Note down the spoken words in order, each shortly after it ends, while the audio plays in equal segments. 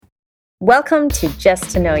Welcome to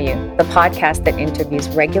Just to Know You, the podcast that interviews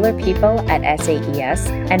regular people at SAES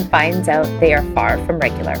and finds out they are far from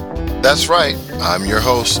regular. That's right. I'm your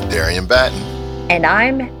host, Darian Batten. And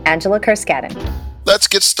I'm Angela Kerskaden. Let's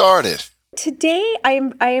get started. Today,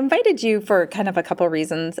 I invited you for kind of a couple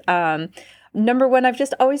reasons. Number one, I've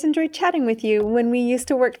just always enjoyed chatting with you. When we used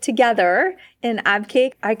to work together in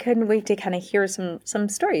Abqaiq, I couldn't wait to kind of hear some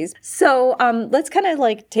stories. So let's kind of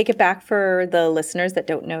like take it back for the listeners that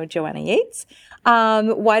don't know Joanna Yates.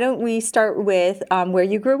 Why don't we start with where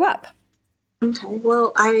you grew up? Okay,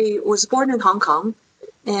 well, I was born in Hong Kong,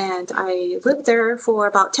 and I lived there for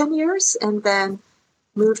about 10 years, and then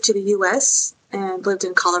moved to the U.S. and lived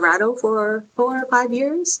in Colorado for 4 or 5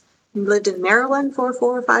 years, and lived in Maryland for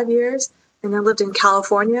 4 or 5 years, and then lived in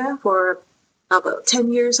California for about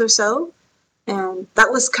 10 years or so. And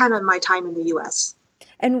that was kind of my time in the U.S.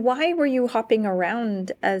 And why were you hopping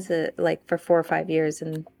around for 4 or 5 years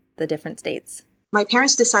in the different states? My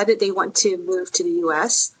parents decided they want to move to the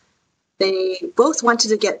U.S. They both wanted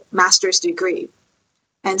to get master's degree.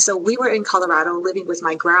 And so we were in Colorado living with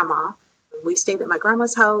my grandma. We stayed at my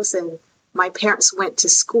grandma's house, and my parents went to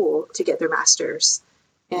school to get their master's.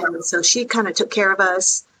 And so she kind of took care of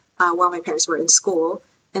us while my parents were in school.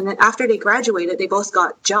 And then after they graduated, they both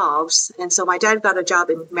got jobs. And so my dad got a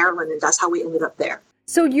job in Maryland, and that's how we ended up there.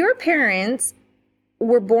 So your parents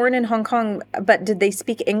were born in Hong Kong, but did they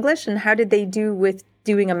speak English? And how did they do with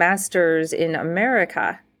doing a master's in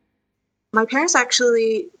America? My parents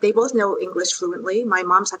actually, they both know English fluently. My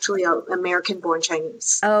mom's actually an American-born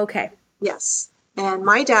Chinese. Oh, okay. Yes. And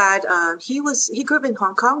my dad, he grew up in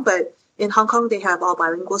Hong Kong, but in Hong Kong, they have all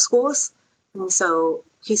bilingual schools. And so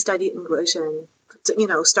he studied English and,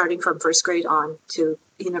 starting from first grade on to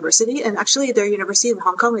university. And actually their university in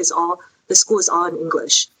Hong Kong the school is all in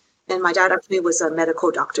English. And my dad actually was a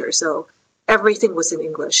medical doctor. So everything was in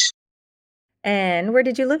English. And where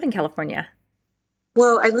did you live in California?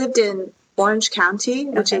 Well, I lived in Orange County,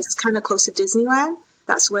 which is kind of close to Disneyland.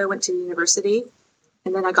 That's where I went to university.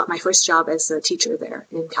 And then I got my first job as a teacher there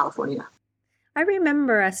in California. I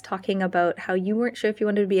remember us talking about how you weren't sure if you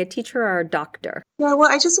wanted to be a teacher or a doctor. Yeah, well,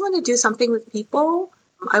 I just want to do something with people.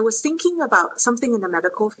 I was thinking about something in the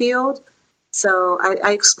medical field. So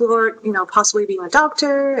I explored, possibly being a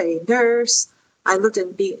doctor, a nurse. I looked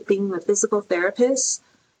at being a physical therapist.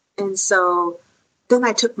 And so then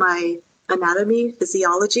I took my anatomy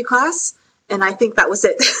physiology class. And I think that was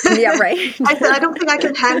it. Yeah, right. I said, I don't think I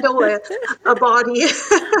can handle a body.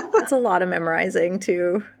 That's a lot of memorizing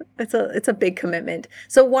too. It's a big commitment.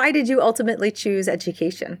 So why did you ultimately choose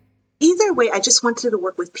education? Either way, I just wanted to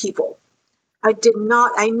work with people. I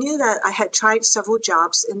knew that I had tried several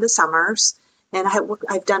jobs in the summers, and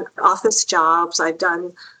I've done office jobs. I've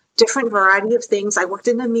done different variety of things. I worked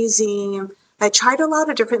in a museum. I tried a lot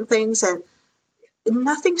of different things, and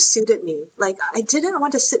nothing suited me. Like, I didn't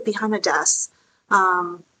want to sit behind a desk.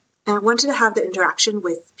 And I wanted to have the interaction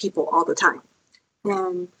with people all the time.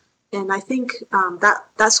 And I think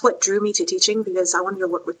that's what drew me to teaching, because I wanted to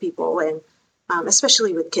work with people, and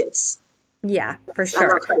especially with kids. Yeah, for sure.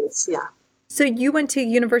 I love kids, yeah. So you went to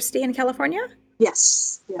university in California?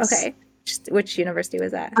 Yes. Okay. Which university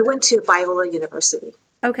was that? I went to Biola University.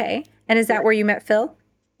 Okay. And is that where you met Phil?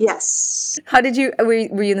 Yes. How did you, were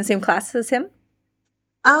you in the same class as him?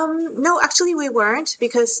 No, actually we weren't,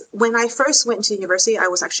 because when I first went to university, I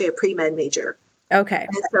was actually a pre-med major. Okay.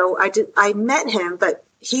 And so I met him, but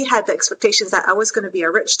he had the expectations that I was going to be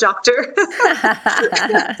a rich doctor.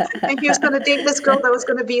 And he was going to date this girl that was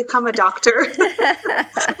going to become a doctor. And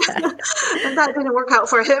that didn't work out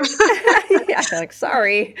for him. Yeah, like,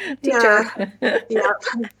 sorry, teacher. Yeah.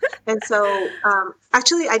 And so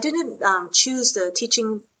actually I didn't choose the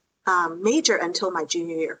teaching major until my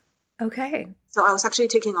junior year. Okay. So I was actually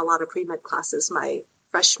taking a lot of pre-med classes my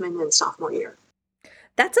freshman and sophomore year.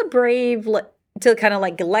 That's a brave to kind of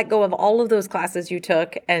like let go of all of those classes you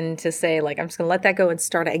took and to say, like, I'm just going to let that go and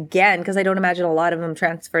start again, because I don't imagine a lot of them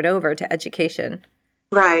transferred over to education.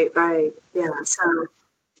 Right. Yeah. So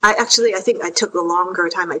I think I took a longer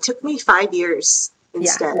time. It took me 5 years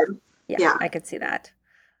instead. Yeah, I could see that.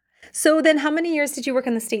 So then how many years did you work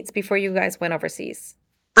in the States before you guys went overseas?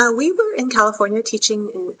 We were in California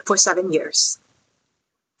teaching for 7 years.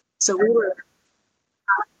 So we were...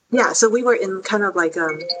 so we were in kind of like a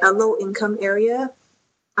low-income area,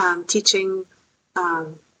 teaching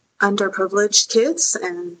underprivileged kids,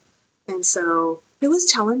 and so it was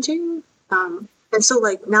challenging. And so,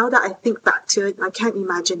 like, now that I think back to it, I can't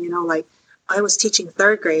imagine, like, I was teaching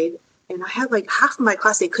third grade, and I had like half of my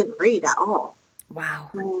class they couldn't read at all. Wow.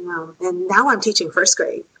 And now I'm teaching first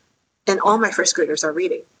grade, and all my first graders are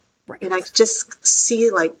reading. And I Right. just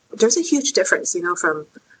see like there's a huge difference, from,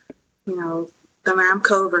 the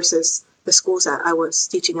Aramco versus the schools that I was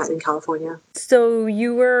teaching at in California. So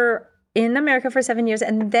you were in America for 7 years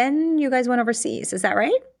and then you guys went overseas. Is that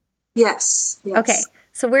right? Yes, yes. Okay.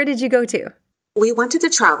 So where did you go to? We wanted to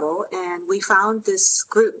travel and we found this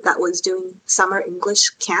group that was doing summer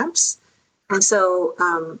English camps. And so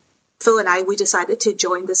Phil and I, we decided to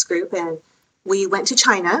join this group and we went to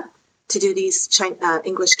China to do these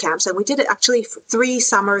English camps. And we did it actually for 3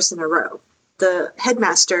 summers in a row. The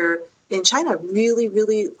headmaster in China really,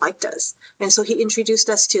 really liked us. And so he introduced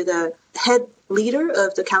us to the head leader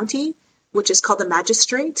of the county, which is called the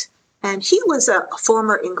magistrate. And he was a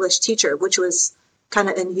former English teacher, which was kind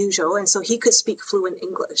of unusual. And so he could speak fluent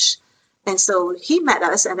English. And so he met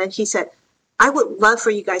us and then he said, I would love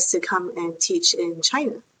for you guys to come and teach in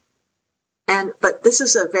China. But this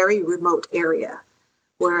is a very remote area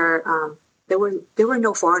where there were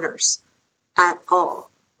no foreigners at all.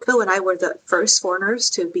 Phil and I were the first foreigners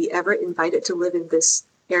to be ever invited to live in this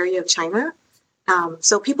area of China.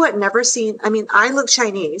 So people had never seen, I mean, I look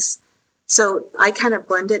Chinese, so I kind of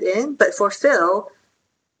blended in. But for Phil,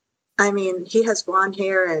 I mean, he has blonde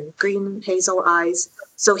hair and green hazel eyes.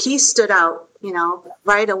 So he stood out,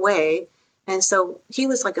 right away. And so he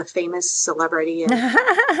was like a famous celebrity.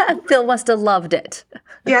 And Phil must have loved it.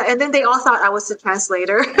 yeah, and then they all thought I was the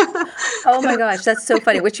translator. Oh my gosh, that's so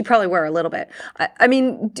funny, which you probably were a little bit. I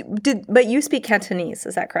mean, but you speak Cantonese,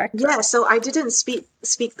 is that correct? Yeah, so I didn't speak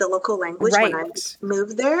the local language when I Right.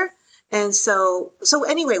 moved there. And so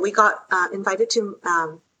anyway, we got invited to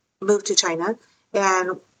move to China.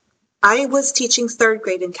 And I was teaching third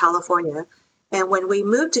grade in California. And when we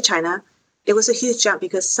moved to China, it was a huge jump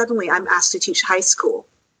because suddenly I'm asked to teach high school.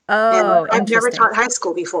 And Oh, I've never interesting. taught high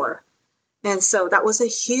school before. And so that was a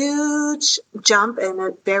huge jump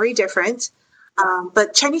and very different.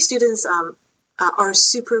 But Chinese students are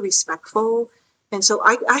super respectful. And so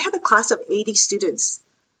I had a class of 80 students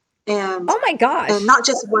and Oh my gosh. not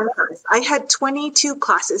just one class. I had 22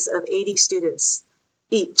 classes of 80 students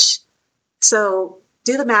each. So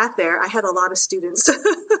do the math there. I had a lot of students.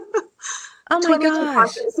 Oh my 22 gosh.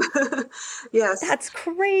 classes. Yes. That's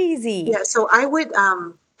crazy. Yeah. So I would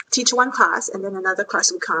teach one class and then another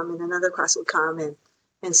class would come and another class would come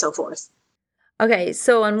and so forth. Okay,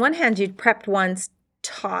 so on one hand, you'd prepped once,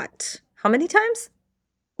 taught how many times?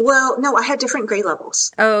 Well, no, I had different grade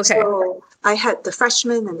levels. Oh, okay. So I had the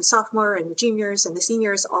freshmen and the sophomore and the juniors and the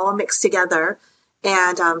seniors all mixed together.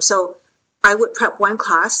 And so I would prep one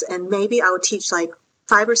class and maybe I would teach like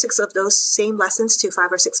 5 or 6 of those same lessons to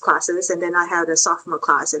 5 or 6 classes. And then I had a sophomore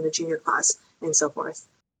class and a junior class and so forth.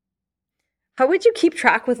 How would you keep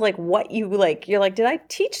track with like what you like? You're like, did I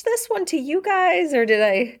teach this one to you guys or did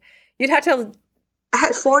I? You'd have to. I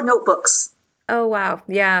had 4 notebooks. Oh, wow.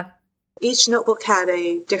 Yeah. Each notebook had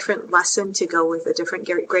a different lesson to go with a different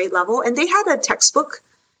grade level. And they had a textbook.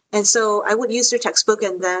 And so I would use their textbook.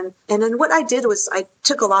 And then what I did was I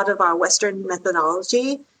took a lot of our Western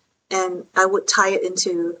methodology and I would tie it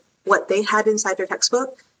into what they had inside their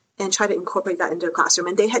textbook and try to incorporate that into the classroom.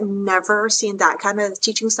 And they had never seen that kind of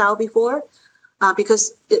teaching style before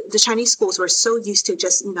because the Chinese schools were so used to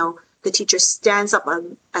just, the teacher stands up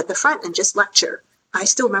at the front and just lecture. I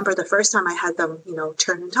still remember the first time I had them,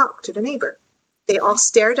 turn and talk to the neighbor. They all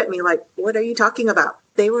stared at me like, what are you talking about?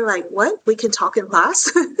 They were like, what? We can talk in class?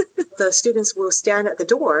 The students will stand at the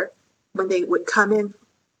door when they would come in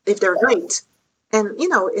if they're late. And,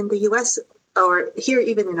 in the US or here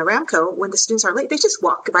even in Aramco, when the students are late, they just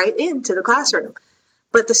walk right into the classroom.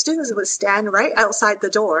 But the students would stand right outside the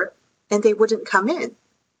door and they wouldn't come in.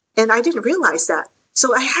 And I didn't realize that.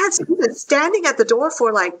 So I had students standing at the door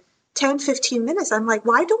for like 10, 15 minutes. I'm like,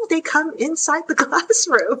 why don't they come inside the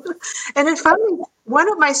classroom? And then finally,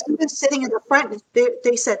 one of my students sitting in the front,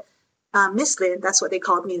 they said, Miss Lin, that's what they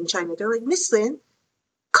called me in China. They're like, Miss Lin,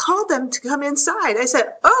 call them to come inside. I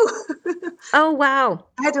said, oh, Oh, wow.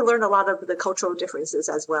 I had to learn a lot of the cultural differences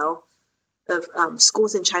as well of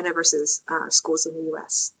schools in China versus schools in the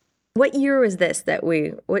US. What year was this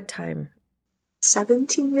what time?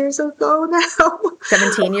 17 years ago now.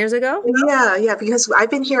 17 years ago? Yeah, because I've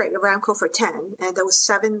been here at Aramco for 10, and there was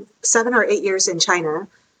 7 or 8 years in China.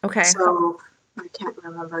 Okay. So I can't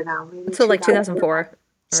remember now. Maybe So like 2004.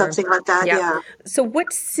 something like that. Yeah. So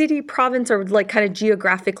what city, province, or like kind of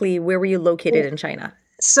geographically, where were you located in China?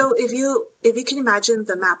 So if you can imagine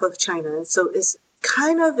the map of China, so it's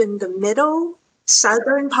kind of in the middle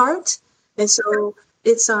southern part, and so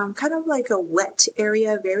it's kind of like a wet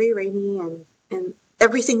area, very rainy, and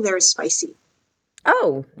everything there is spicy.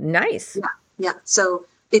 Oh, nice. Yeah. So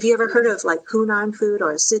if you ever heard of like Hunan food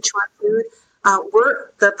or Sichuan food,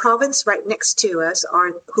 We're the province right next to us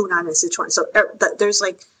are Hunan and Sichuan. So there's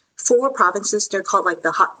like 4 provinces. They're called like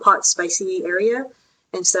the hot pot spicy area,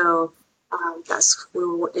 and so that's we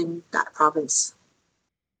were in that province.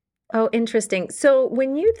 Oh, interesting. So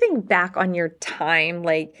when you think back on your time,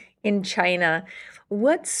 like in China,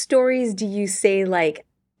 what stories do you say like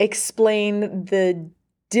explain the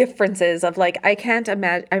differences of like I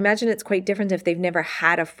imagine it's quite different if they've never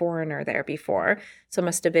had a foreigner there before. So it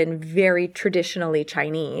must have been very traditionally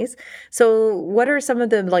Chinese. So what are some of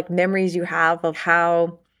the like memories you have of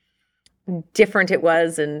how different it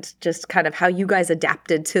was and just kind of how you guys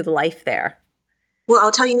adapted to the life there? Well,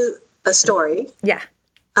 I'll tell you a story. Yeah.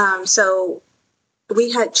 So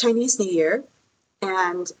we had Chinese New Year,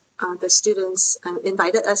 and the students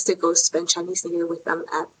invited us to go spend Chinese New Year with them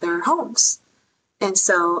at their homes. And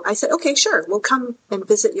so I said, okay, sure, we'll come and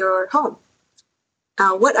visit your home.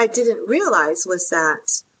 What I didn't realize was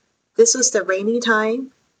that this was the rainy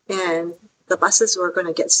time and the buses were going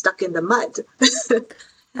to get stuck in the mud.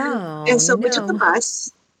 Oh, And so we took the no.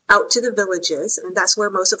 bus out to the villages, and that's where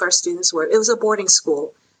most of our students were. It was a boarding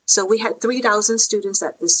school. So we had 3,000 students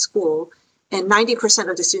at this school, and 90%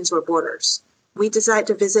 of the students were boarders. We decided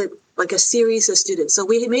to visit like a series of students. So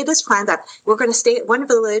we made this plan that we're going to stay at one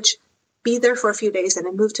village, be there for a few days, and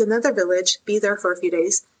then move to another village, be there for a few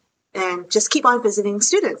days, and just keep on visiting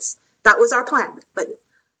students. That was our plan, but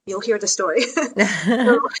you'll hear the story.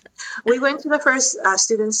 So we went to the first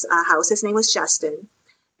student's house. His name was Justin,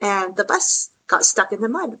 and the bus got stuck in the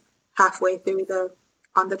mud halfway through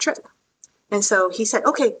on the trip. And so he said,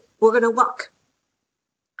 "Okay, we're going to walk."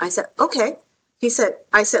 I said, "Okay."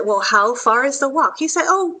 I said, "Well, how far is the walk?" He said,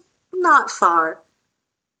 "Oh, not far."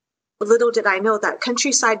 Little did I know that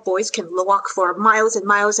countryside boys can walk for miles and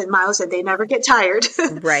miles and miles and they never get tired.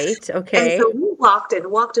 Right. And so Okay. we walked and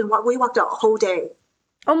walked and walked. We walked a whole day,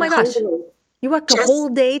 Oh a my whole gosh. day. You walked a Just, whole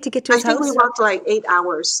day to get to I his think we house? walked like 8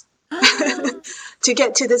 hours to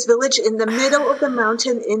get to this village in the middle of the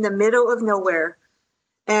mountain, in the middle of nowhere.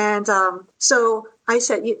 And so I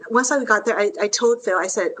said, once I got there, I told Phil, I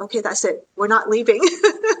said, okay, that's it. We're not leaving.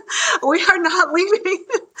 We are not leaving.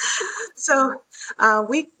 So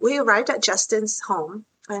we arrived at Justin's home,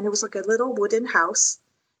 and it was like a little wooden house.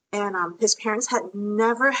 And his parents had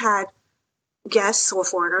never had guests or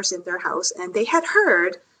foreigners in their house, and they had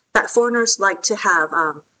heard that foreigners like to have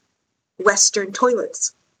Western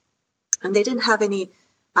toilets, and they didn't have any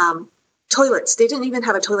um, toilets. They didn't even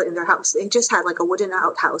have a toilet in their house. They just had like a wooden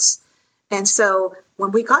outhouse. And so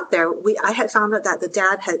when we got there, I had found out that the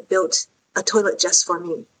dad had built a toilet just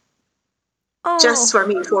Oh, for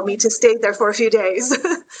me to stay there for a few days.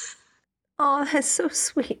 oh, that's so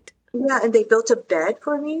sweet. Yeah, and they built a bed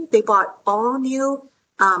for me. They bought all new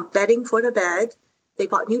bedding for the bed. They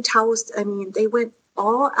bought new towels. I mean, they went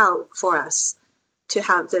all out for us to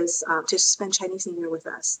have this, to spend Chinese New Year with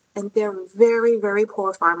us. And they're very, very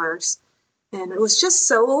poor farmers. And it was just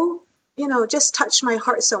so, just touched my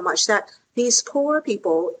heart so much that these poor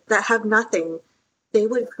people that have nothing, they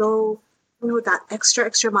would go, that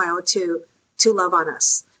extra mile to love on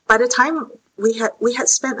us. By the time we had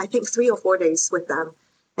spent, I think, 3 or 4 days with them,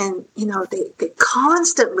 and they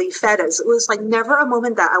constantly fed us. It was like never a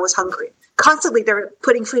moment that I was hungry. Constantly they were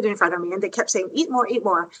putting food in front of me, and they kept saying, "Eat more, eat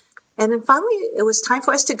more." And then finally, it was time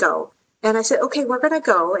for us to go. And I said, "Okay, we're gonna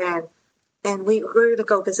go," and we were going to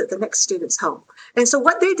go visit the next student's home. And so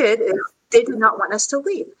what they did is they did not want us to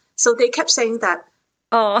leave. So they kept saying that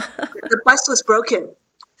Oh, the bus was broken.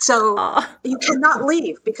 So oh, you cannot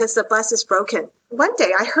leave because the bus is broken. One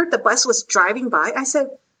day I heard the bus was driving by. I said,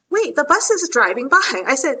 "Wait, the bus is driving by."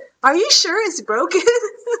 I said, "Are you sure it's broken?"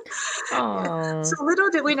 oh, So little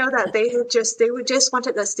did we know that they would just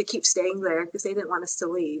wanted us to keep staying there because they didn't want us to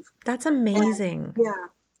leave. that's And amazing. yeah.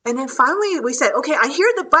 And then finally we said, "Okay, I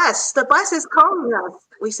hear the bus. The bus is calling us."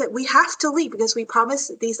 We said, "We have to leave because we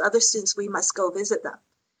promised these other students we must go visit them."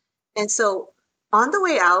 And so on the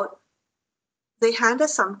way out, they handed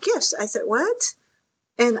us some gifts. I said, "What?"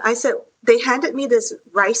 And I said, they handed me this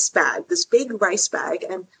rice bag, this big rice bag,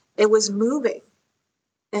 and it was moving.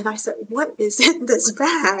 And I said, "What is in this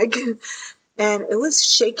bag?" And it was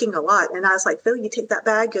shaking a lot. And I was like, "Phil, you take that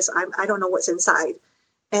bag because I don't know what's inside."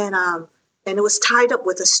 And it was tied up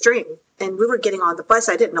with a string. And we were getting on the bus.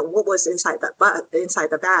 I didn't know what was inside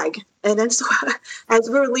the bag. And then so as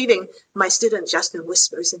we were leaving, my student Justin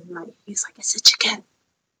whispers in my, he's like, "It's a chicken."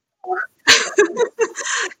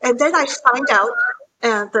 And then I find out,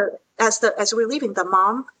 as we're leaving, the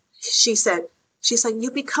mom, she said, she's like, "You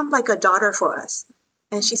become like a daughter for us."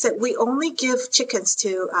 And she said, "We only give chickens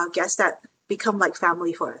to guests that become like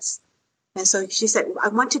family for us." And so she said, "I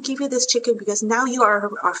want to give you this chicken because now you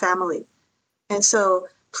are our family." And so,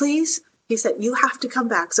 please, he said, you have to come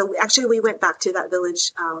back. So we went back to that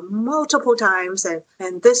village multiple times,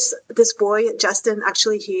 and this boy Justin,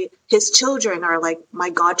 actually his children are like my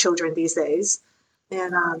godchildren these days,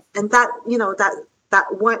 and that that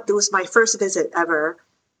one, it was my first visit ever,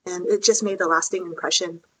 and it just made a lasting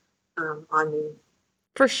impression on me.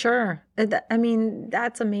 For sure. I mean,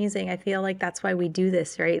 that's amazing. I feel like that's why we do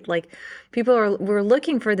this, right? Like we're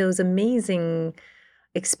looking for those amazing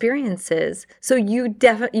experiences. So you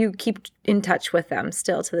keep in touch with them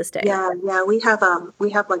still to this day. Yeah, we have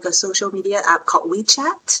like a social media app called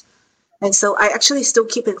WeChat, and so I actually still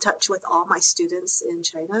keep in touch with all my students in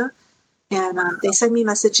China, and they send me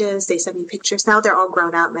messages, they send me pictures. Now they're all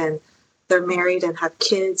grown up and they're married and have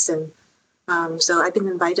kids, and so I've been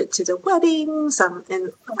invited to the weddings,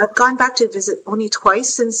 and I've gone back to visit only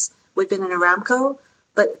twice since we've been in Aramco,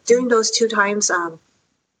 but during those two times,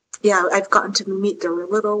 yeah, I've gotten to meet their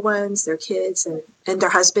little ones, their kids, and their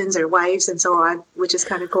husbands, their wives, and so on, which is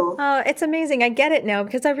kind of cool. Oh, it's amazing. I get it now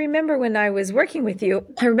because I remember when I was working with you,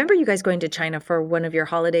 I remember you guys going to China for one of your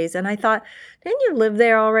holidays, and I thought, didn't you live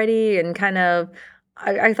there already? And kind of,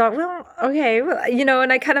 I thought, well, okay, well,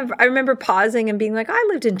 and I remember pausing and being like, I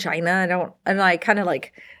lived in China. And I kind of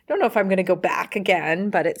like, don't know if I'm going to go back again,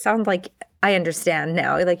 but it sounds like I understand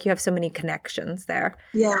now. Like you have so many connections there.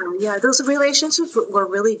 Yeah, those relationships were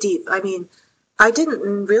really deep. I mean, I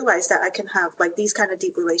didn't realize that I can have like these kind of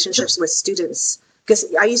deep relationships with students because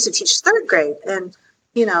I used to teach third grade, and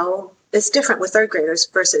it's different with third graders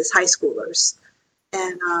versus high schoolers,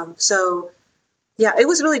 and so yeah, it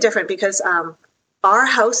was really different because our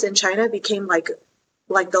house in China became like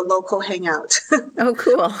the local hangout. Oh,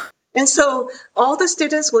 cool. And so all the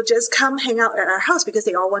students would just come hang out at our house because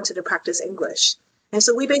they all wanted to practice English. And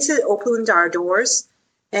so we basically opened our doors,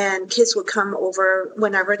 and kids would come over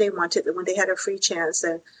whenever they wanted, when they had a free chance,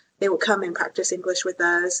 and they would come and practice English with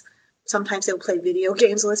us. Sometimes they would play video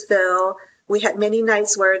games with Phil. We had many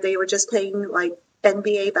nights where they were just playing like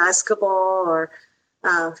NBA basketball or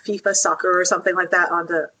FIFA soccer or something like that on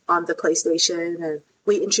the PlayStation. And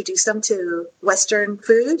we introduced them to Western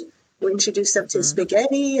food. We introduced them to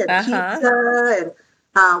spaghetti and pizza,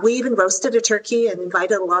 and we even roasted a turkey and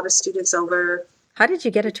invited a lot of students over. How did you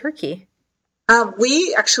get a turkey?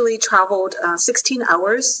 We actually traveled 16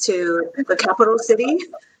 hours to the capital city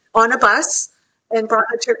on a bus and brought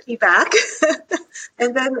a turkey back.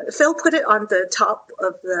 And then Phil put it on the top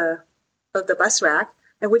of the bus rack,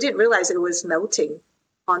 and we didn't realize it was melting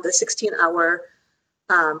on the 16-hour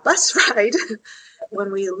bus ride.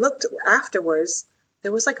 When we looked afterwards,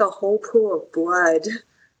 there was like a whole pool of blood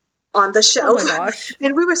on the shelf. Oh my gosh.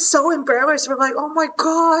 And we were so embarrassed. We're like, oh my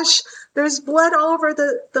gosh, there's blood all over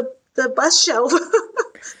the bus shelf.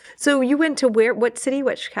 So you went to what city,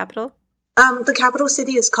 which capital? The capital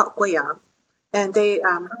city is called Abqaiq. And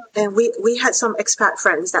we had some expat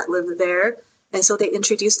friends that lived there. And so they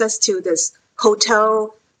introduced us to this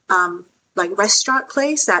hotel, like restaurant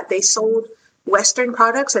place that they sold Western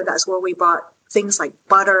products. And that's where we bought things like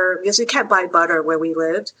butter, because we can't buy butter where we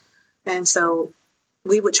lived. And so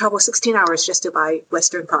we would travel 16 hours just to buy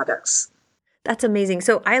Western products. That's amazing.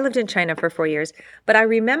 So I lived in China for 4 years, but I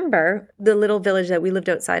remember the little village that we lived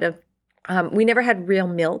outside of. We never had real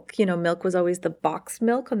milk. Milk was always the boxed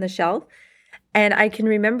milk on the shelf. And I can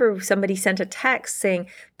remember somebody sent a text saying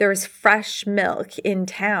there's fresh milk in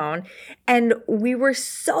town. And we were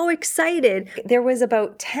so excited. There was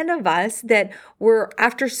about 10 of us that were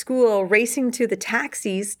after school racing to the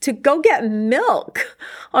taxis to go get milk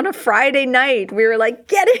on a Friday night. We were like,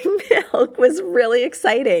 getting milk was really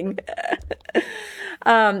exciting.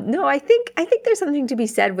 No, I think there's something to be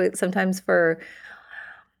said with sometimes for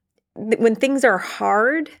when things are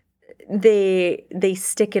hard, they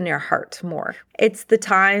stick in your heart more. It's the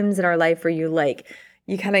times in our life where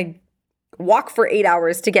you kind of walk for 8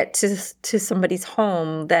 hours to get to somebody's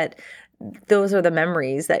home, that those are the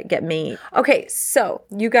memories that get made. Okay, so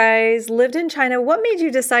you guys lived in China. What made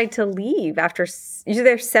you decide to leave after you were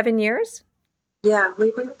there 7 years? Yeah,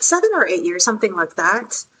 we were 7 or 8 years, something like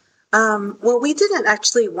that. Well, we didn't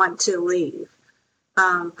actually want to leave.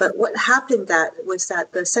 But what happened was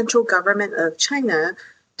that the central government of China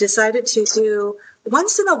decided to do,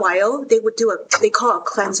 once in a while, they call it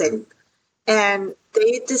cleansing. And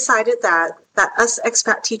they decided that us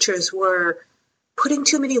expat teachers were putting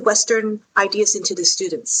too many Western ideas into the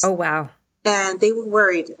students. Oh, wow. And they were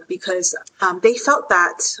worried because they felt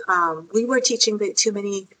that we were teaching too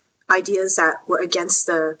many ideas that were against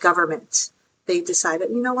the government. They decided,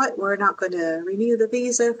 you know what, we're not going to renew the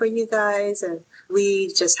visa for you guys. And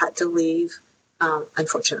we just had to leave,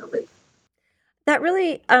 unfortunately. That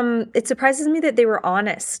really, it surprises me that they were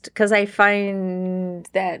honest because I find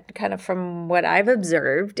that kind of from what I've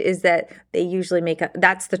observed is that they usually make up,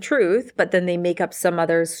 that's the truth, but then they make up some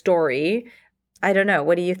other story. I don't know.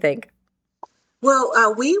 What do you think?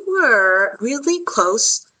 Well, we were really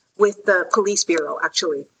close with the police bureau,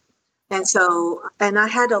 actually. And so, and I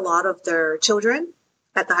had a lot of their children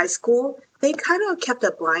at the high school. They kind of kept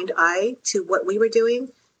a blind eye to what we were doing.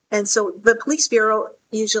 And so the police bureau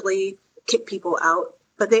usually kicked people out,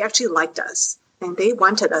 but they actually liked us and they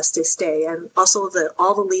wanted us to stay. And also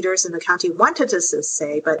all the leaders in the county wanted us to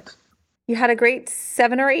stay, but You had a great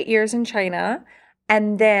 7 or 8 years in China.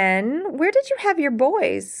 And then where did you have your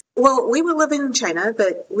boys? well, we were living in China,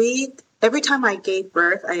 but every time I gave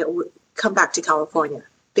birth, I would come back to California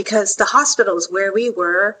because the hospitals where we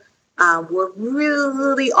were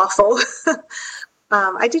really awful.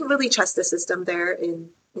 I didn't really trust the system there in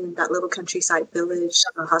that little countryside village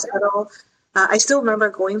hospital. I still remember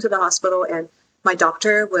going to the hospital and my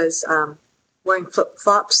doctor was wearing flip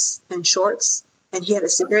flops and shorts, and he had a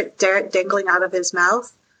cigarette dangling out of his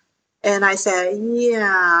mouth. And I said,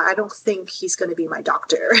 "Yeah, I don't think he's going to be my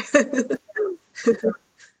doctor."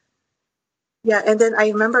 Yeah, and then I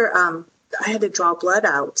remember I had to draw blood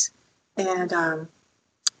out, and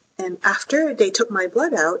after they took my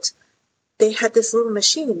blood out, they had this little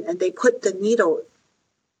machine, and they put the needle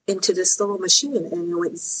into this little machine, and it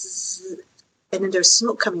went zzz, and then there's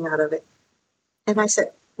smoke coming out of it. And I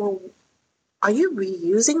said, "Well, are you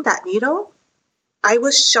reusing that needle?" I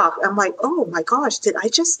was shocked. I'm like, "Oh my gosh, did I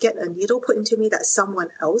just get a needle put into me that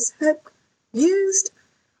someone else had used?"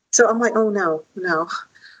 So I'm like, "Oh no, no,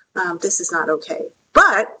 this is not okay."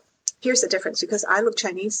 But here's the difference because I look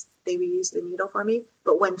Chinese, they reused the needle for me.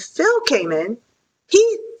 But when Phil came in,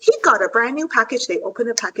 he got a brand new package. They opened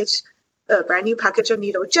a brand new package of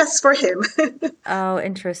needle just for him. Oh,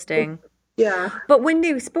 interesting. Yeah. But when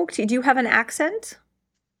they spoke to you, do you have an accent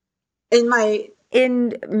In my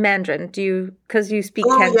in Mandarin? Do you, because you speak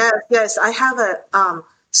Oh Can? yes, yes. I have a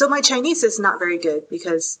so my Chinese is not very good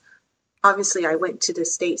because obviously I went to the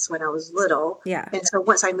States when I was little. Yeah, And so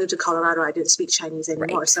once I moved to Colorado, I didn't speak Chinese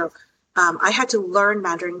anymore. right. So I had to learn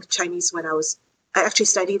Mandarin Chinese I actually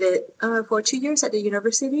studied it for 2 years at the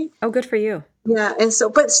university. Oh, good for you. Yeah. And so,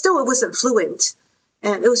 but still it wasn't fluent.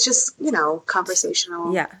 And it was just,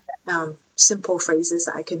 conversational, Yeah, simple phrases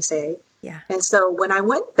that I can say. yeah. And so when I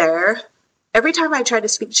went there, every time I tried to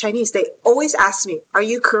speak Chinese, they always asked me, "Are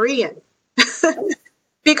you Korean?"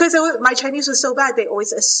 Because my Chinese was so bad, they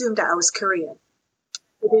always assumed that I was Korean.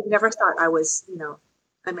 They never thought I was,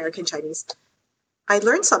 American Chinese. I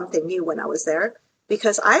learned something new when I was there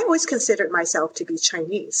because I always considered myself to be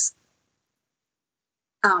Chinese.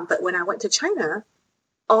 But when I went to China,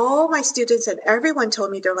 all my students and everyone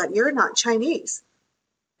told me, they're like, "You're not Chinese."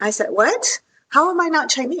 I said, "What? How am I not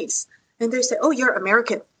Chinese?" And they said, "Oh, you're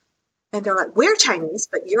American." And they're like, "We're Chinese,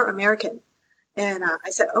 but you're American." And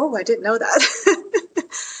I said, "Oh, I didn't know that."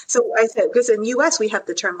 So I said, because in US, we have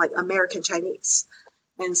the term like American Chinese.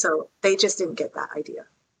 And so they just didn't get that idea.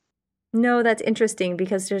 No, that's interesting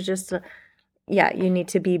because there's just, yeah, you need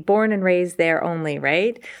to be born and raised there only,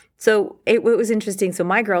 right? So it was interesting. So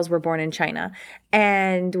my girls were born in China.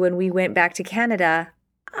 And when we went back to Canada,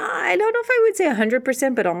 I don't know if I would say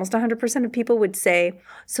 100%, but almost 100% of people would say,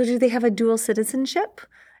 so do they have a dual citizenship?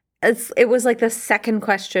 It was like the second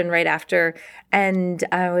question right after. And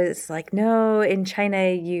I was like, no, in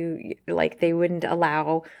China, like they wouldn't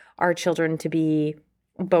allow our children to be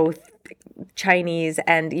both Chinese,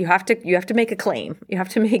 and you have to make a claim. You have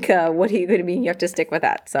to make a, what are you going to be? You have to stick with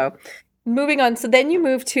that. So moving on. So then you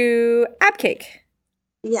move to Abqaiq,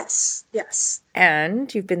 Yes, yes.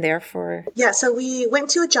 and you've been there for, Yeah, so we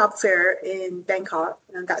went to a job fair in Bangkok,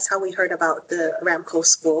 and that's how we heard about the Aramco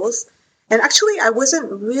schools. And actually, I wasn't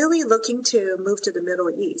really looking to move to the Middle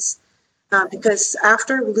East because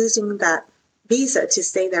after losing that visa to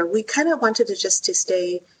stay there, we kind of wanted to just to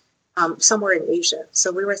stay somewhere in Asia.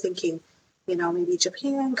 So we were thinking, maybe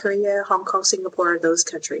Japan, Korea, Hong Kong, Singapore, those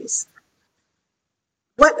countries.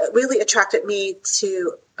 What really attracted me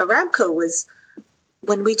to Aramco was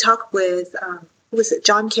when we talked with, who was it,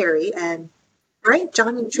 John Kerry and, right,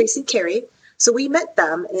 John and Tracy Kerry. So we met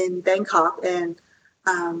them in Bangkok. And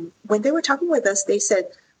when they were talking with us, they said,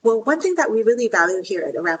 well, one thing that we really value here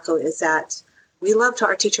at Aramco is that we love to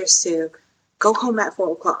our teachers to go home at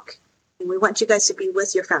 4 o'clock. And we want you guys to be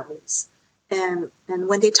with your families. And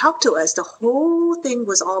when they talked to us, the whole thing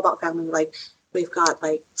was all about family. Like we've got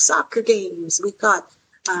like soccer games, we've got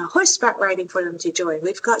horseback riding for them to join,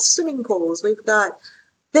 we've got swimming pools, we've got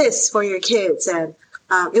this for your kids, and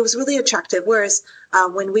it was really attractive. Whereas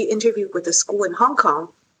when we interviewed with the school in Hong Kong,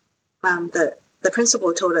 the the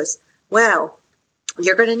principal told us, well,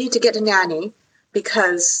 you're going to need to get a nanny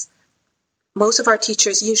because most of our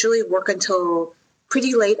teachers usually work until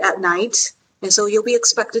pretty late at night. And so you'll be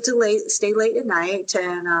expected to stay late at night.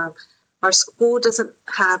 And our school doesn't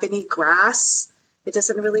have any grass. It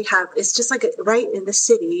doesn't really have, it's just like right in the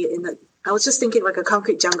city. I was just thinking like a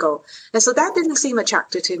concrete jungle. And so that didn't seem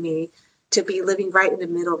attractive to me, to be living right in the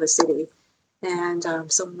middle of a city. And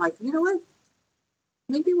so I'm like, you know what?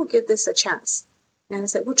 Maybe we'll give this a chance. And I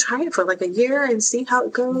said, we'll try it for like a year and see how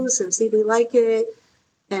it goes and see if we like it.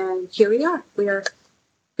 And here we are.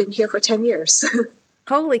 Been here for 10 years.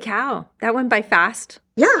 Holy cow. That went by fast.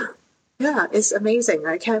 Yeah. Yeah. It's amazing.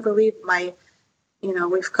 I can't believe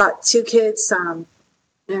we've got 2 kids.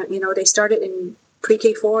 They started in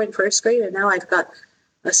pre-K4 in first grade, and now I've got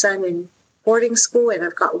a son in boarding school, and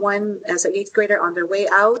I've got one as an 8th grader on their way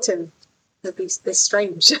out, and it's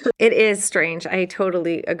strange. It is strange. I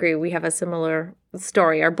totally agree. We have a similar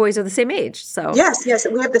story. Our boys are the same age, so. Yes.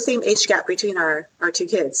 We have the same age gap between our 2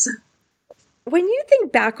 kids. When you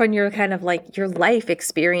think back on your kind of like your life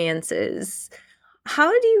experiences,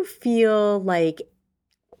 how do you feel like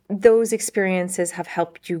those experiences have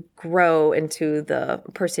helped you grow into the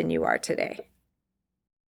person you are today?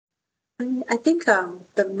 I think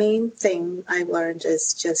the main thing I learned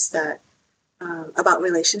is just that about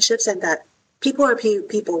relationships, and that people are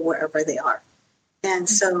people wherever they are. And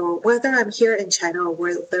so whether I'm here in China or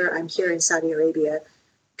whether I'm here in Saudi Arabia,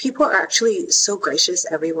 people are actually so gracious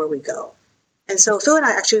everywhere we go. And so Phil and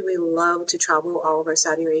I actually really love to travel all over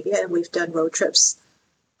Saudi Arabia, and we've done road trips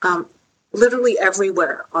literally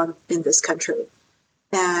everywhere in this country.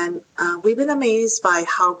 And we've been amazed by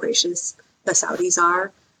how gracious the Saudis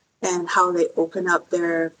are, and how they open up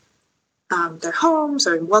their homes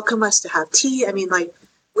or welcome us to have tea. I mean, like,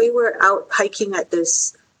 we were out hiking at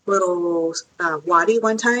this little wadi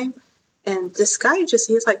one time, and this guy he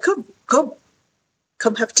was like, come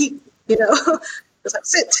have tea, It was like,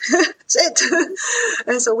 sit.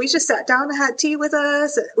 And so we just sat down and had tea with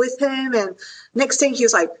him. And next thing he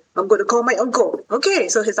was like, I'm going to call my uncle. Okay.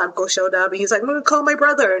 So his uncle showed up, and he's like, I'm going to call my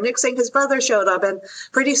brother. And next thing his brother showed up, and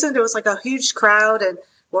pretty soon there was like a huge crowd, and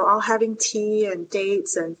we're all having tea and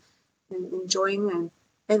dates and enjoying.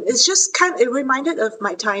 And it's just it reminded of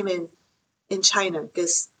my time in China,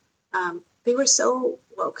 because they were so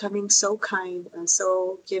welcoming, so kind, and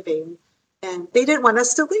so giving. And they didn't want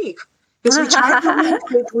us to leave. Because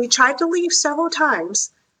we tried to leave several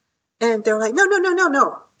times, and they're like, no,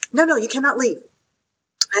 you cannot leave.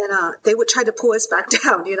 And they would try to pull us back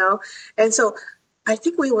down, And so I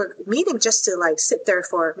think we were meeting just to like sit there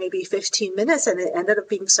for maybe 15 minutes, and it ended up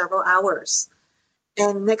being several hours.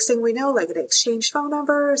 And next thing we know, like, they exchanged phone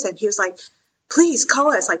numbers, and he was like, please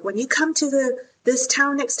call us. Like, when you come to this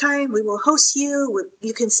town next time, we will host you.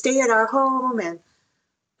 You can stay at our home, and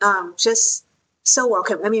just so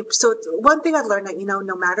welcome. I mean, so one thing I've learned that,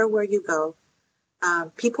 no matter where you go,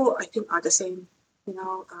 people, I think, are the same.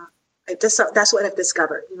 That's what I've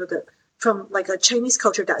discovered. From like a Chinese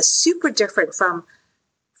culture that is super different from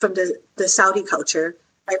the Saudi culture,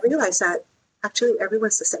 I realized that actually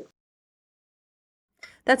everyone's the same.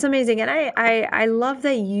 That's amazing. And I love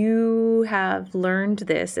that you have learned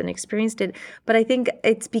this and experienced it. But I think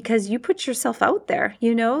it's because you put yourself out there,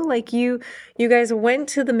 like you guys went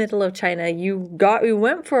to the middle of China. We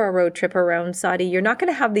went for a road trip around Saudi. You're not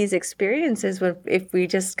going to have these experiences if we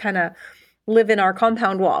just kind of live in our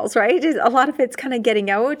compound walls, right? A lot of it's kind of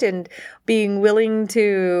getting out and being willing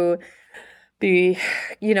to be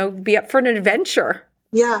up for an adventure.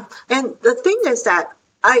 Yeah. And the thing is that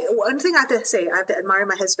one thing I have to say, I have to admire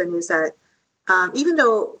my husband, is that even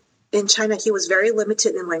though in China he was very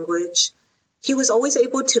limited in language, he was always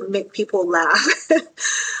able to make people laugh.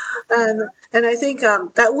 And I think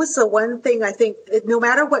that was the one thing, I think, no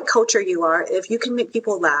matter what culture you are, if you can make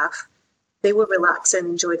people laugh, they will relax and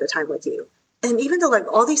enjoy the time with you. And even though like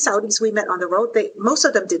all these Saudis we met on the road, most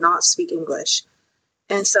of them did not speak English.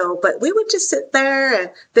 And so, but we would just sit there,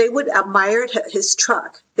 and they would admire his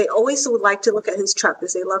truck. They always would like to look at his truck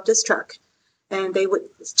because they loved his truck. And they would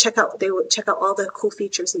check out all the cool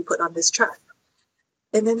features he put on this truck.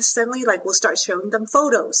 And then suddenly, like, we'll start showing them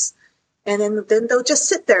photos. And then they'll just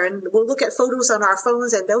sit there, and we'll look at photos on our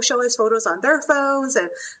phones, and they'll show us photos on their phones, and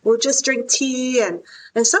we'll just drink tea.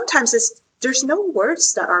 And sometimes there's no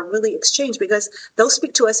words that are really exchanged, because they'll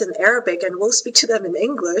speak to us in Arabic and we'll speak to them in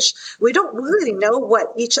English. We don't really know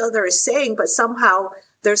what each other is saying, but somehow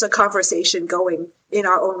there's a conversation going in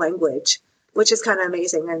our own language, which is kind of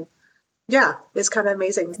amazing. And yeah, it's kind of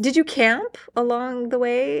amazing. Did you camp along the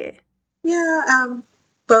way? Yeah,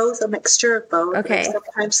 both, a mixture of both. Okay.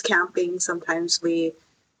 Sometimes camping, sometimes we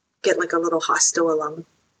get like a little hostel along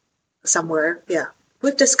somewhere. Yeah.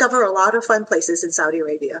 We've discovered a lot of fun places in Saudi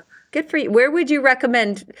Arabia. Good for you. Where would you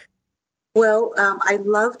recommend? Well, I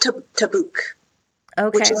love Tabuk,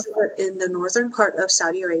 which Okay. is in the northern part of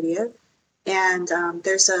Saudi Arabia. And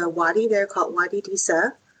there's a wadi there called Wadi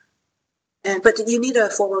Disa. But you need a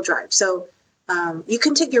four-wheel drive. So you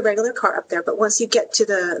can take your regular car up there, but once you get to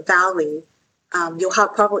the valley, you'll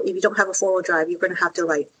have probably, if you don't have a four-wheel drive, you're going to have to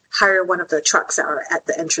like hire one of the trucks that are at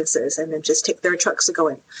the entrances and then just take their trucks to go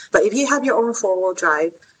in. But if you have your own four-wheel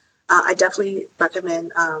drive, I definitely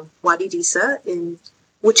recommend Wadi Disa,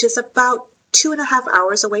 which is about 2.5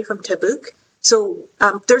 hours away from Tabuk. So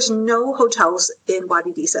there's no hotels in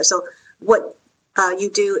Wadi Disa. So what you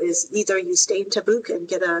do is either you stay in Tabuk and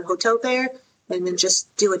get a hotel there and then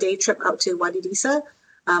just do a day trip out to Wadi Disa.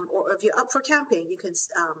 Or if you're up for camping, you can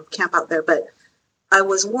camp out there. But I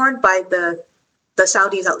was warned by the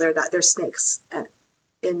Saudis out there that there's snakes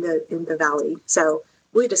in the valley. So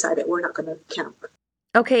we decided we're not going to camp.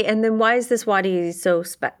 Okay, and then why is this wadi so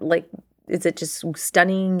is it just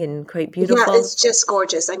stunning and quite beautiful? Yeah, it's just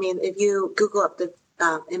gorgeous. I mean, if you Google up the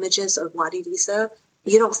images of Wadi Disa,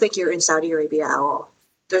 you don't think you're in Saudi Arabia at all.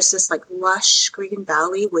 There's this like lush green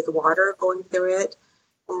valley with water going through it,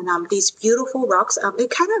 and these beautiful rocks. It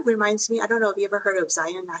kind of reminds me. I don't know if you ever heard of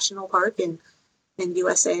Zion National Park in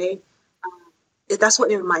USA. That's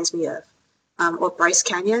what it reminds me of, or Bryce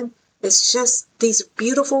Canyon. It's just these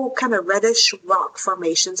beautiful kind of reddish rock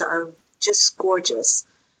formations that are just gorgeous.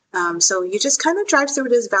 So you just kind of drive through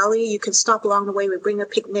this valley. You can stop along the way. We bring a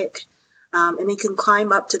picnic, and you can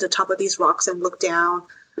climb up to the top of these rocks and look down.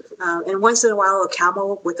 And once in a while, a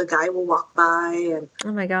camel with a guy will walk by. And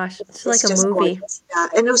oh my gosh, it's like just a movie. Gorgeous. Yeah,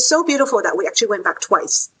 and it was so beautiful that we actually went back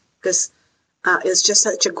twice because it's just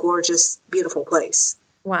such a gorgeous, beautiful place.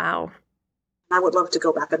 Wow. I would love to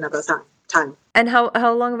go back another time. And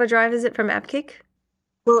how long of a drive is it from Abqaiq?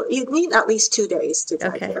 Well, you need at least 2 days to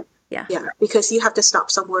drive Okay. there. Yeah. Yeah, because you have to stop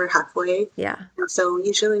somewhere halfway. Yeah. And so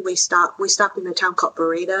usually we stopped in a town called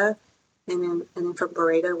Bereda, and then from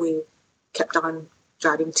Bereda we kept on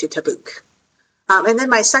driving to Tabuk. And then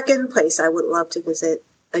my second place I would love to visit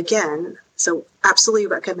again, so absolutely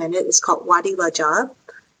recommend it. It's called Wadi Lajab,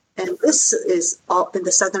 and this is all in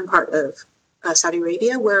the southern part of Saudi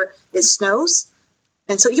Arabia where it snows.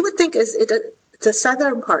 And so you would think the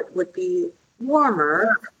southern part would be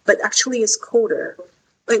warmer, but actually it's colder.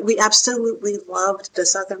 Like we absolutely loved the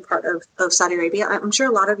southern part of Saudi Arabia. I'm sure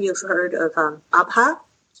a lot of you have heard of Abha,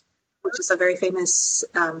 which is a very famous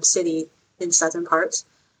city in southern parts.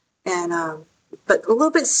 And but a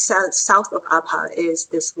little bit south of Abha is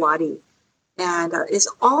this wadi, and it's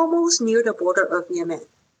almost near the border of Yemen.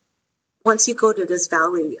 Once you go to this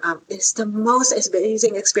valley, it's the most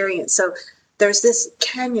amazing experience. So there's this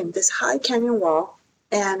canyon, this high canyon wall,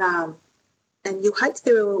 and you hike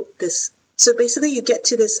through this. So basically, you get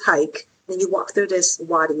to this hike and you walk through this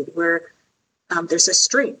wadi where there's a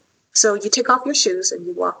stream. So you take off your shoes and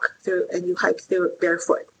you walk through and you hike through it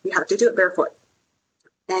barefoot. You have to do it barefoot,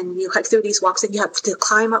 and you hike through these walks and you have to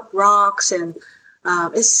climb up rocks, and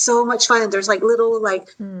it's so much fun. There's like little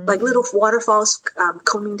little waterfalls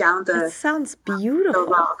coming down That sounds beautiful.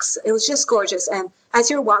 the rocks. It was just gorgeous. And as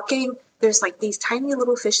you're walking, there's like these tiny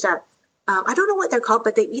little fish that I don't know what they're called,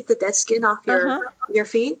 but they eat the dead skin off your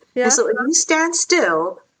feet. Yeah. And so if you stand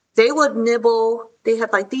still, they would nibble. They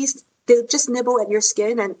have like these. They just nibble at your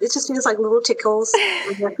skin, and it just feels like little tickles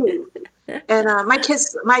on your feet. And my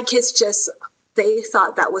kids just they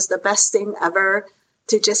thought that was the best thing ever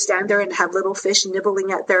to just stand there and have little fish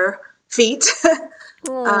nibbling at their feet.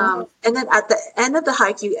 And then at the end of the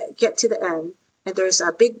hike, you get to the end, and there's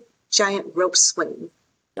a big giant rope swing.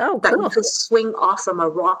 Oh, That cool. you can swing off from a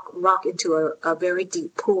rock into a very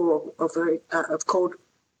deep pool of cold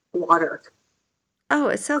water. Oh,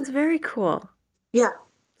 it sounds very cool. Yeah.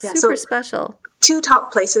 Yeah. Super So special. 2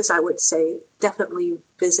 top places I would say definitely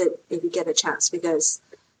visit if you get a chance, because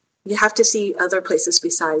you have to see other places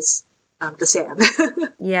besides the sand.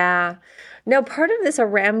 Yeah. Now, part of this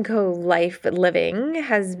Aramco life living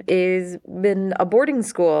is been a boarding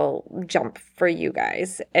school jump for you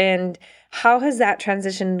guys. And how has that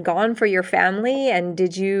transition gone for your family? And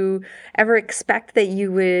did you ever expect that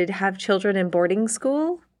you would have children in boarding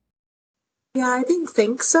school? Yeah, I didn't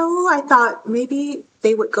think so. I thought maybe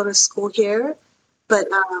they would go to school here, but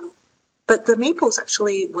the Maples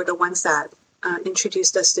actually were the ones that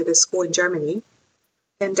introduced us to this school in Germany,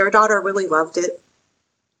 and their daughter really loved it.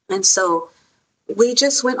 And so we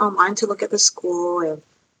just went online to look at the school, and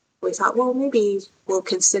we thought, well, maybe we'll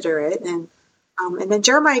consider it. And then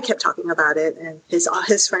Jeremiah kept talking about it, and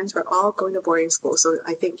his friends were all going to boarding school, so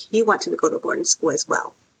I think he wanted to go to boarding school as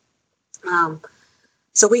well.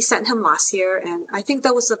 So we sent him last year, and I think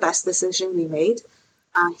that was the best decision we made.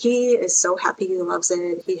 He is so happy. He loves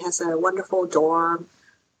it. He has a wonderful dorm,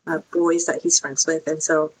 boys that he's friends with. And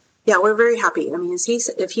so, yeah, we're very happy. I mean,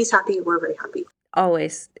 if he's happy, we're very happy.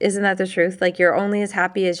 Always. Isn't that the truth? Like, you're only as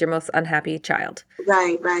happy as your most unhappy child.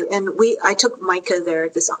 Right. And I took Micah there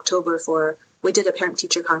this October we did a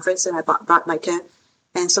parent-teacher conference, and I brought Micah.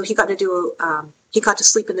 And so he got to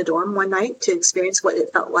sleep in the dorm one night to experience what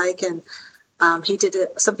it felt like. And he did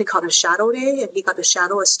something called a shadow day, and he got to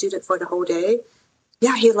shadow a student for the whole day.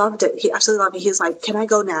 Yeah, he loved it. He absolutely loved it. He was like, "Can I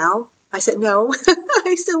go now?" I said, "No,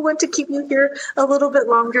 I still want to keep you here a little bit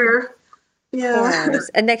longer." Yeah.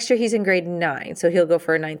 And next year he's in grade 9, so he'll go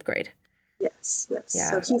for a 9th grade. Yes.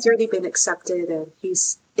 Yeah. So he's already been accepted, and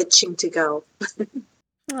he's itching to go.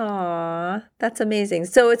 Aw, that's amazing.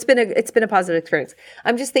 So it's been a positive experience.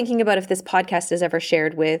 I'm just thinking about if this podcast is ever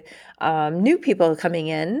shared with new people coming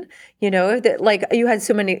in, that like you had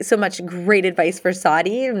so much great advice for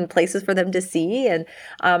Saudi and places for them to see. And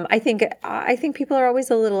I think people are always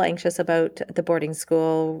a little anxious about the boarding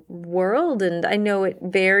school world. And I know it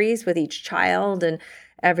varies with each child and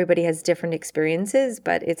everybody has different experiences,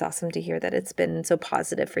 but it's awesome to hear that it's been so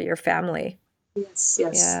positive for your family. Yes.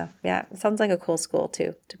 Yeah. It sounds like a cool school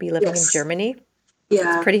too, to be living in Germany.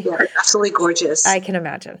 Yeah. It's absolutely gorgeous. I can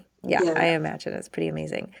imagine. Yeah, I imagine it's pretty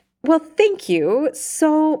amazing. Well, thank you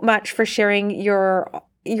so much for sharing your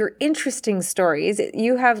interesting stories.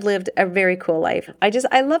 You have lived a very cool life.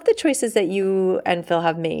 I love the choices that you and Phil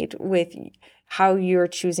have made with how you're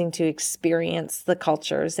choosing to experience the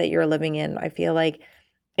cultures that you're living in. I feel like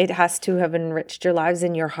it has to have enriched your lives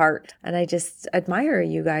in your heart. And I just admire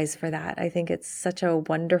you guys for that. I think it's such a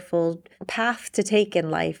wonderful path to take in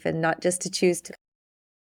life, and not just to choose to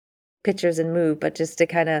pictures and move, but just to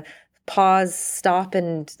kind of pause, stop,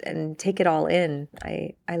 and take it all in.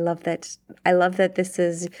 I love that. I love that this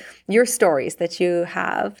is your stories that you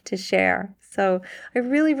have to share. So I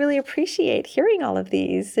really, really appreciate hearing all of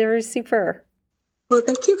these. They're super. Well,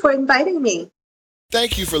 thank you for inviting me.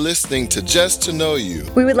 Thank you for listening to Just to Know You.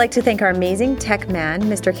 We would like to thank our amazing tech man,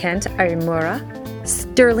 Mr. Kent Arimura,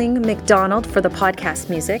 Sterling McDonald for the podcast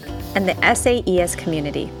music, and the SAES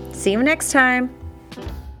community. See you next time.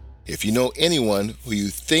 If you know anyone who you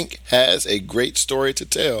think has a great story to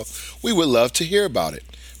tell, we would love to hear about it.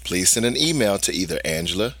 Please send an email to either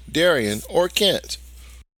Angela, Darian, or Kent.